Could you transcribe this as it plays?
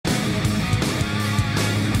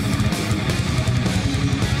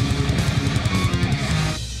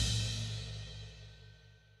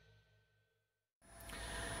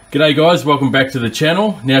G'day guys, welcome back to the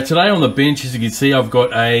channel. Now today on the bench, as you can see, I've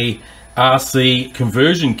got a RC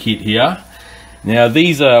conversion kit here. Now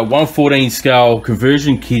these are 1/14 scale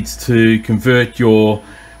conversion kits to convert your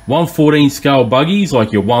 1/14 scale buggies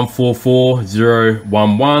like your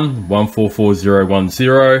 144011,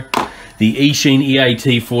 144010, the Eachine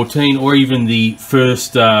EAT14, or even the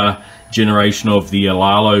first generation of the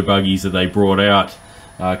RLAARLO buggies that they brought out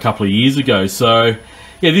a couple of years ago. So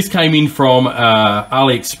yeah, this came in from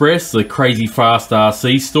AliExpress, the crazy fast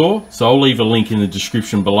RC store. So I'll leave a link in the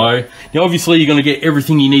description below. Now obviously you're going to get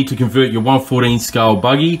everything you need to convert your 1/14 scale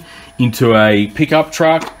buggy into a pickup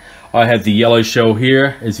truck. I have the yellow shell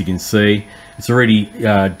here, as you can see. It's already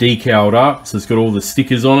decaled up, so it's got all the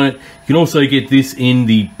stickers on it. You can also get this in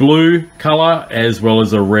the blue color as well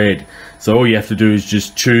as a red. So all you have to do is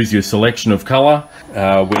just choose your selection of color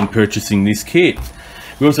when purchasing this kit.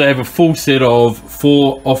 We also have a full set of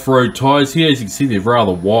 4 off-road tires here. As you can see, they're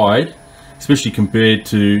rather wide, especially compared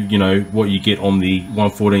to, you know, what you get on the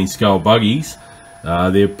 1/14 scale buggies.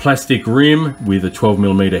 They're plastic rim with a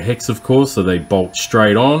 12mm hex, of course, so they bolt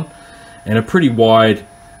straight on, and a pretty wide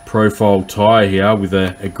profile tire here with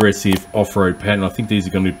an aggressive off-road pattern. I think these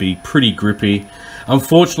are going to be pretty grippy.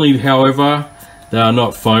 Unfortunately, however, they are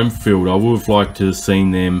not foam filled. I would have liked to have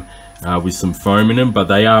seen them with some foam in them, but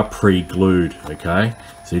they are pre-glued, okay?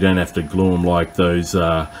 So you don't have to glue them like those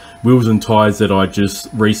wheels and tires that I just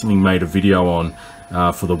recently made a video on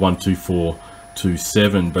for the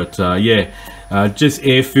 12427. But yeah, just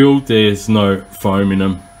air filled, there's no foam in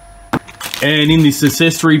them. And in this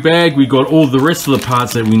accessory bag, we got all the rest of the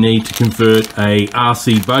parts that we need to convert a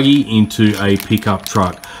RC buggy into a pickup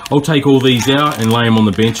truck. I'll take all these out and lay them on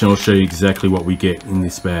the bench, and I'll show you exactly what we get in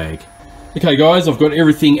this bag. Okay guys, I've got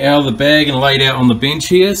everything out of the bag and laid out on the bench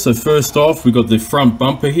here. So first off, we've got the front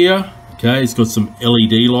bumper here. Okay, it's got some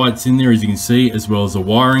LED lights in there, as you can see, as well as a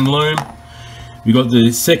wiring loom. We've got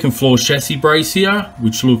the second floor chassis brace here,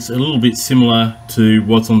 which looks a little bit similar to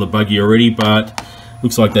what's on the buggy already, but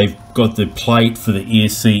looks like they've got the plate for the ear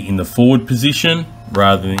seat in the forward position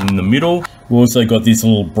rather than in the middle. We've also got this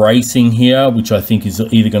little bracing here, which I think is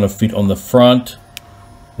either going to fit on the front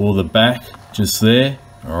or the back, just there.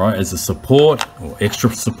 All right, as a support or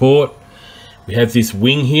extra support. We have this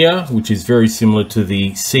wing here, which is very similar to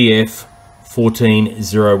the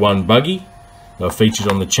CF1401 buggy featured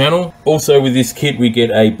on the channel. Also with this kit, we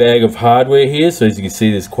get a bag of hardware here. So as you can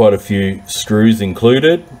see, there's quite a few screws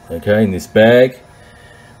included, okay, in this bag.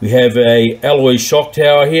 We have a alloy shock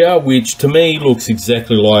tower here, which to me looks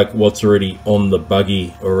exactly like what's already on the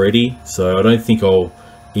buggy already. So I don't think I'll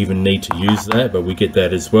even need to use that, but we get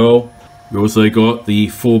that as well. We also got the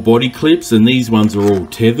 4 body clips, and these ones are all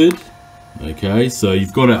tethered. Okay, so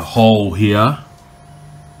you've got a hole here.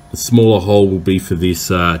 The smaller hole will be for this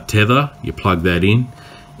tether. You plug that in,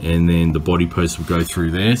 and then the body post will go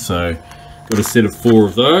through there. So got a set of 4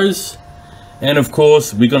 of those. And of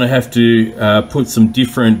course, we're going to have to put some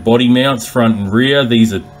different body mounts, front and rear.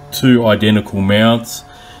 These are 2 identical mounts,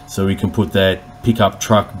 so we can put that pickup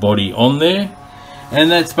truck body on there. And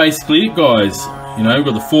that's basically it, guys. You know, we've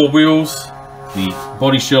got the 4 wheels, the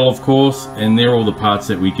body shell, of course, and they're all the parts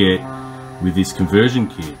that we get with this conversion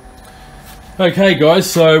kit. Okay, guys,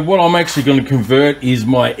 so what I'm actually going to convert is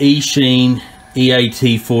my Eachine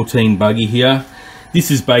EAT14 buggy here.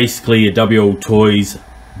 This is basically a WLToys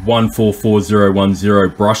 144010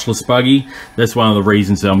 brushless buggy. That's one of the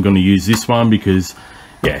reasons that I'm going to use this one, because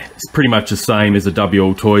yeah, it's pretty much the same as a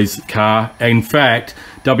WLToys car. In fact,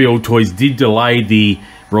 WLToys did delay the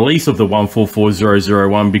release of the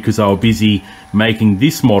 144001 because they were busy making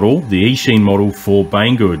this model, the Eachine model, for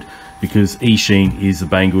Banggood, because Eachine is a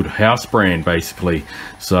Banggood house brand basically.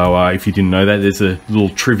 So if you didn't know that, there's a little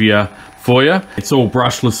trivia for you. It's all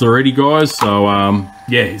brushless already, guys, so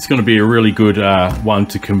yeah, it's going to be a really good one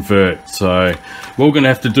to convert. So what we're going to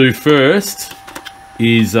have to do first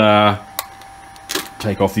is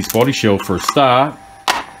take off this body shell for a start,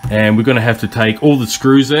 and we're going to have to take all the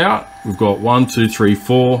screws out. We've got 1, 2, 3,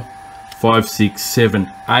 4, 5, 6, 7,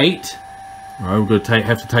 8. All right, we're going to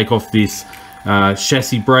have to take off this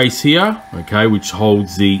chassis brace here, okay, which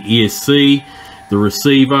holds the ESC, the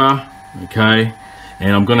receiver, okay.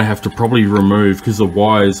 And I'm going to have to probably remove, because the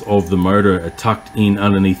wires of the motor are tucked in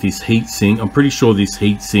underneath this heat sink. I'm pretty sure this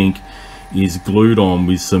heat sink is glued on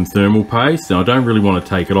with some thermal paste. Now I don't really want to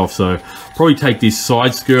take it off, so probably take this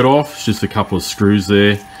side skirt off. It's just a couple of screws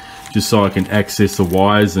there, just so I can access the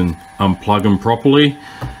wires and unplug them properly.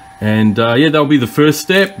 And yeah, that'll be the first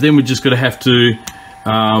step. Then we're just going to have to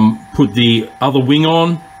put the other wing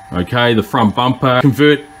on, okay, the front bumper,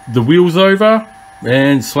 convert the wheels over,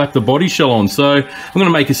 and slap the body shell on. So I'm going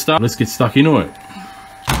to make a start. Let's get stuck into it.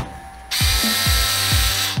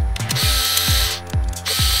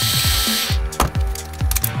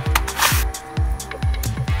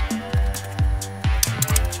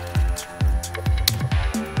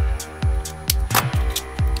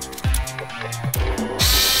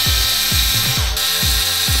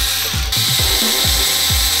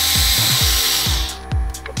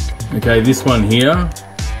 Okay, this one here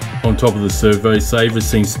on top of the servo saver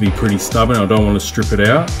seems to be pretty stubborn. I don't want to strip it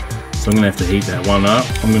out, so I'm going to have to heat that one up.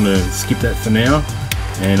 I'm going to skip that for now,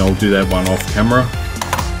 and I'll do that one off camera.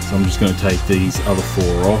 So I'm just going to take these other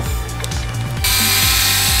 4 off.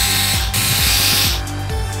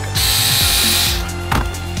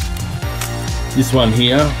 This one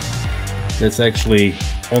here, that's actually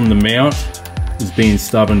on the mount, is being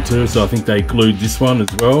stubborn too, so I think they glued this one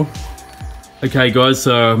as well. Okay guys,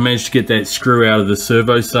 so I managed to get that screw out of the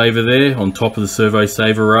servo saver there, on top of the servo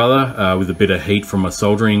saver rather, with a bit of heat from my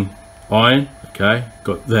soldering iron. Okay,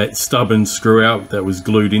 got that stubborn screw out that was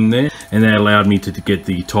glued in there, and that allowed me to get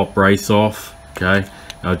the top brace off. Okay,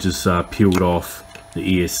 I just peeled off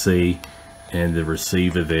the ESC and the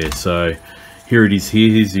receiver there. So here it is.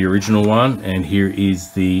 Here's the original one, and here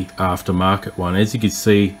is the aftermarket one. As you can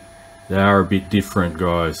see, they are a bit different,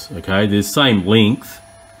 guys. Okay, they're the same length.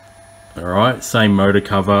 All right, same motor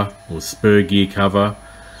cover or spur gear cover.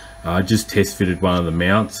 I just test fitted one of the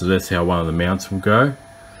mounts, so that's how one of the mounts will go.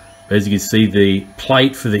 As you can see, the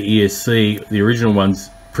plate for the ESC, the original one's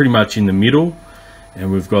pretty much in the middle,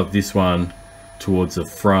 and we've got this one towards the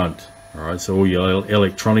front. All right, so all your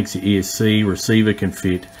electronics, your ESC receiver can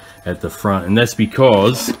fit at the front, and that's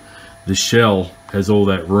because the shell has all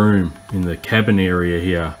that room in the cabin area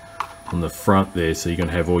here on the front there, so you're going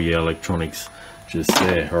to have all your electronics just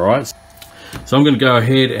there. All right, so I'm going to go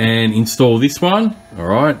ahead and install this one. All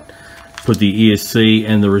right, put the ESC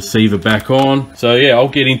and the receiver back on. So yeah, I'll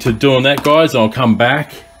get into doing that, guys. I'll come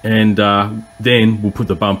back, and then we'll put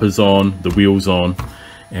the bumpers on, the wheels on,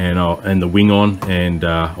 and the wing on, and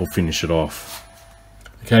I'll finish it off.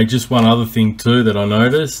 Okay, just one other thing too that I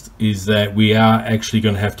noticed is that we are actually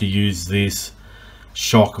going to have to use this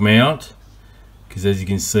shock mount, because as you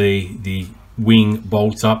can see, the wing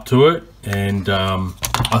bolts up to it, and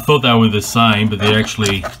I thought they were the same, but they're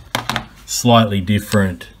actually slightly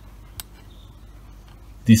different.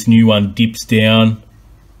 This new one dips down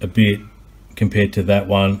a bit compared to that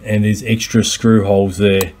one, and there's extra screw holes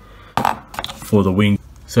there for the wing.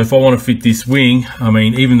 So if I want to fit this wing, I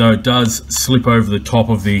mean, even though it does slip over the top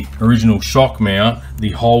of the original shock mount,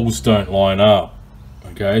 the holes don't line up.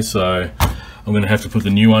 Okay, so I'm going to have to put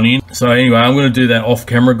the new one in. So anyway, I'm going to do that off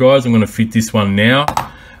camera, guys. I'm going to fit this one now.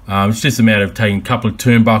 It's just a matter of taking a couple of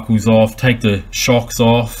turnbuckles off, take the shocks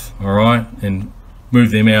off, all right, and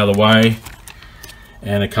move them out of the way,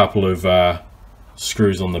 and a couple of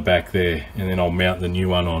screws on the back there, and then I'll mount the new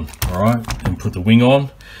one on, all right, and put the wing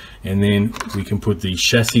on. And then we can put the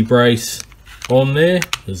chassis brace on there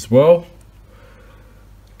as well.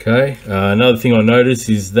 Okay, another thing I noticed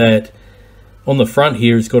is that on the front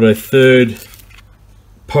here it's got a third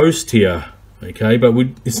post here, okay, but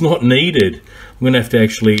it's not needed. I'm going to have to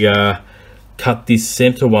actually cut this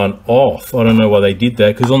center one off. I don't know why they did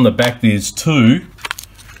that, because on the back there's two.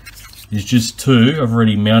 There's just two. I've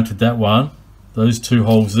already mounted that one, those 2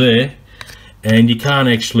 holes there, and you can't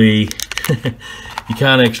actually you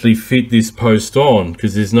can't actually fit this post on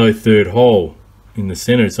because there's no third hole in the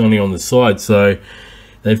center, it's only on the side. So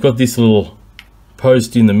they've got this little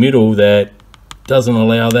post in the middle that doesn't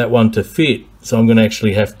allow that one to fit. So I'm going to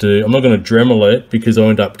actually have to, I'm not going to Dremel it because I'll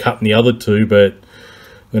end up cutting the other 2, but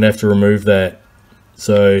I'm going to have to remove that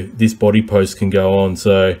so this body post can go on.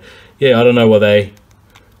 So yeah, I don't know why they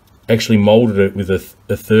actually molded it with a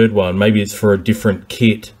third one. Maybe it's for a different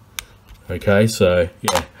kit. Okay, so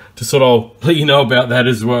yeah, just thought I'll let you know about that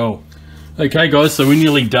as well. Okay guys, so we're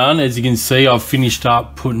nearly done. As you can see, I've finished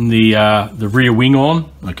up putting the rear wing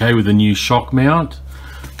on, okay, with a new shock mount.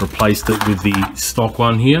 Replaced it with the stock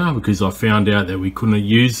one here because I found out that we couldn't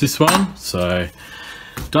use this one. So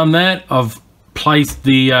done that. I've placed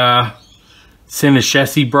the center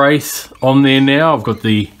chassis brace on there now. I've got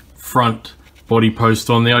the front body post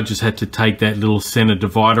on there. I just had to take that little center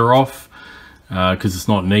divider off because it's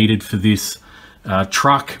not needed for this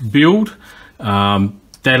truck build. That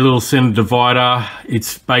little center divider,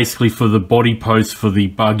 it's basically for the body post for the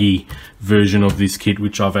Buggy version of this kit,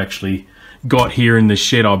 which I've actually got here in the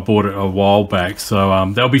shed. I bought it a while back,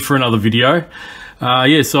 so that'll be for another video.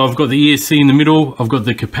 Yeah, so I've got the ESC in the middle. I've got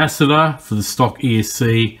the capacitor for the stock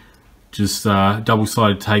ESC, just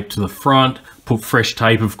double-sided tape to the front. Put fresh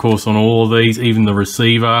tape, of course, on all of these, even the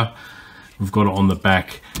receiver. We've got it on the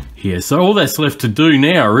back here. So all that's left to do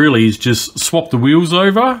now really is just swap the wheels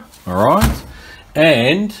over, all right,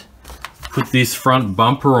 and put this front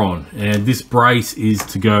bumper on. And this brace is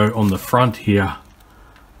to go on the front here,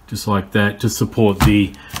 just like that, to support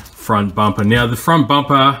the front bumper. Now the front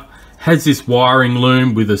bumper has this wiring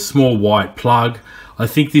loom with a small white plug. I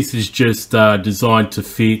think this is just designed to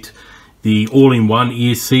fit the all-in-one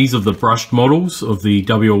ESCs of the brushed models of the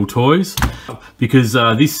WLToys, because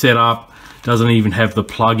this setup doesn't even have the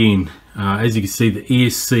plug-in. As you can see, the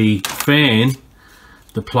ESC fan,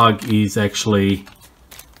 the plug is actually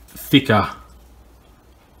thicker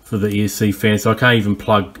for the ESC fan, so I can't even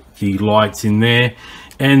plug the lights in there.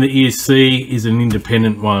 And the ESC is an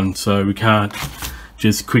independent one, so we can't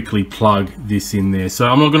just quickly plug this in there. So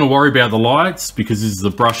I'm not going to worry about the lights because this is a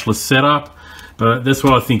brushless setup, but that's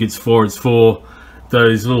what I think it's for. It's for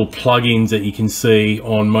those little plugins that you can see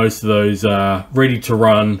on most of those ready to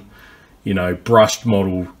run, you know, brushed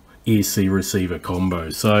model ESC receiver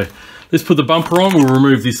combos. So let's put the bumper on. We'll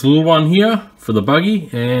remove this little one here for the buggy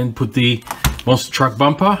and put the monster truck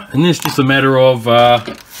bumper, and then it's just a matter of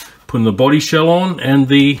putting the body shell on and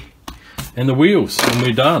the wheels, and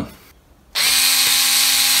we're done.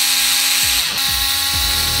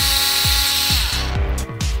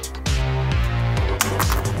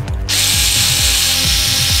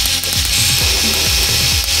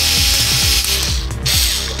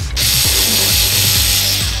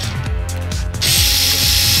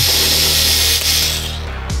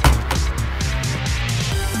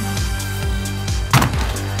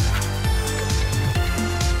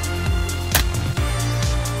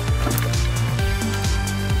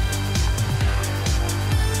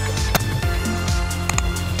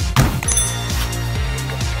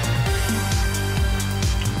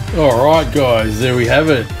 Alright guys, there we have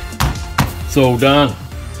it. It's all done.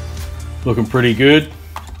 Looking pretty good.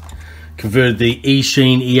 Converted the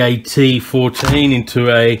Eachine EAT14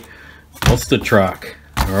 into a monster truck.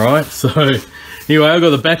 Alright, so anyway, I've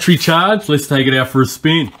got the battery charged. Let's take it out for a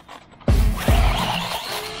spin.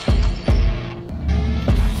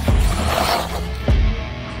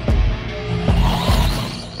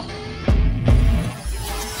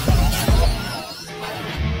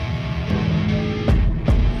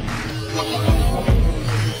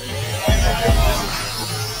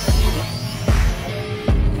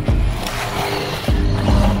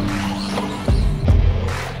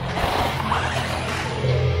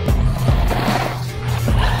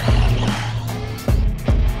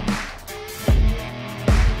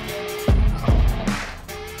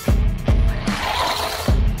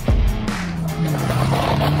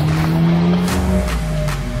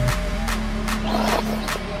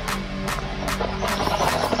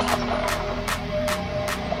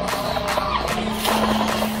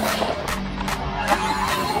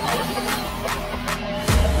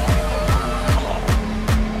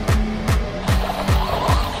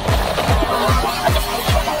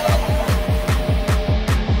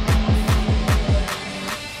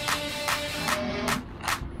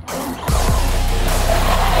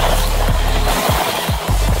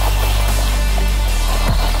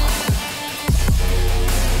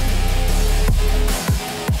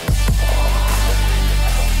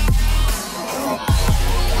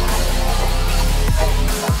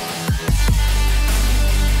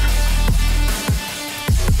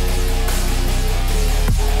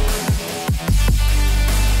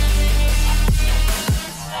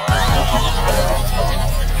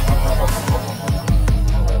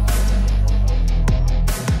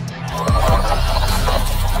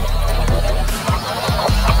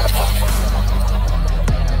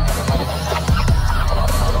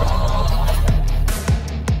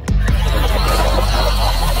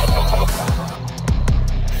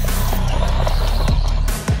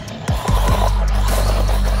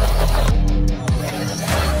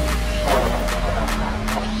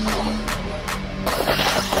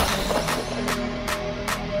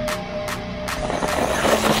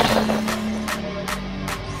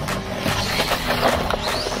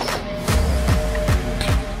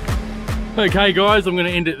 Okay guys, I'm going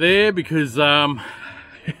to end it there because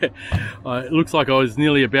it looks like I was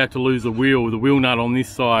nearly about to lose a wheel. The wheel nut on this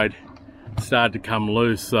side started to come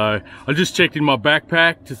loose, so I just checked in my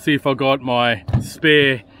backpack to see if I got my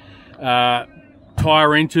spare tire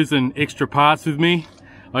wrenches and extra parts with me.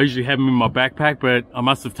 I usually have them in my backpack, but I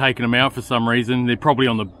must have taken them out for some reason. They're probably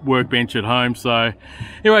on the workbench at home. So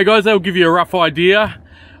anyway guys, that'll give you a rough idea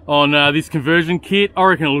on this conversion kit. I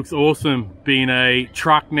reckon it looks awesome being a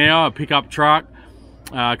truck now, a pickup truck,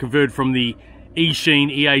 converted from the Eachine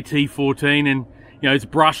EAT14, and you know, it's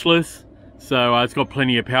brushless, so it's got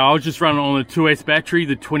plenty of power. I was just running on a 2S battery,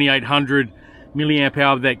 the 2800 milliamp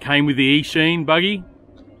hour that came with the Eachine buggy,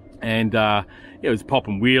 and yeah, it was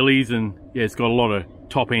popping wheelies, and yeah, it's got a lot of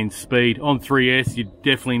top end speed. On 3S you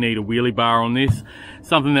definitely need a wheelie bar on this,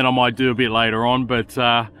 something that I might do a bit later on. But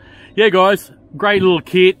yeah guys, great little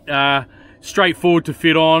kit, straightforward to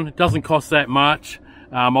fit on, doesn't cost that much.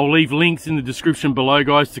 I'll leave links in the description below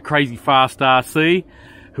guys to Crazy Fast RC.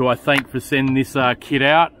 who I thank for sending this kit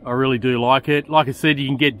out. I really do like it. Like I said, you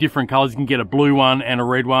can get different colors. You can get a blue one and a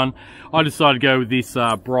red one. I decided to go with this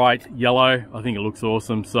bright yellow. I think it looks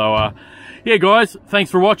awesome. So yeah, guys,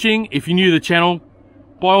 thanks for watching. If you're new to the channel,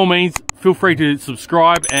 by all means, feel free to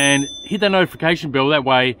subscribe and hit that notification bell. That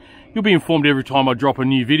way you'll be informed every time I drop a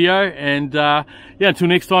new video. And yeah, until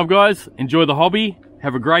next time, guys, enjoy the hobby,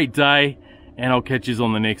 have a great day, and I'll catch you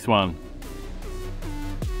on the next one.